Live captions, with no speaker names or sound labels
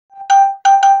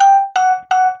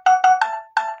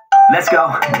Let's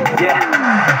go, yeah.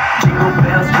 Jingle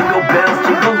bells, jingle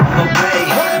all the way.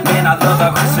 Man, I love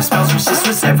how Christmas smells for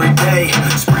Christmas every day.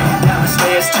 Springing down the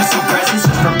stairs to see presents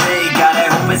just for me. God,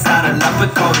 I hope it's not enough,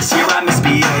 but go this year I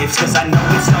misbehaved. Cause I know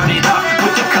it started off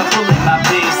with a couple in my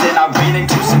V's. Then I ran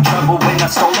into some trouble when I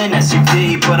stole an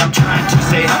SUV. But I'm trying to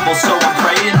stay humble, so I'm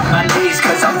praying on my knees.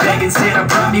 Cause I'm begging Santa,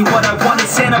 brought me what I wanted,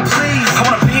 Santa, please. I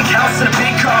want a big house and a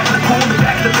big car with a pool in the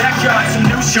back of the backyard, some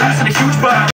new shoes and a huge bar.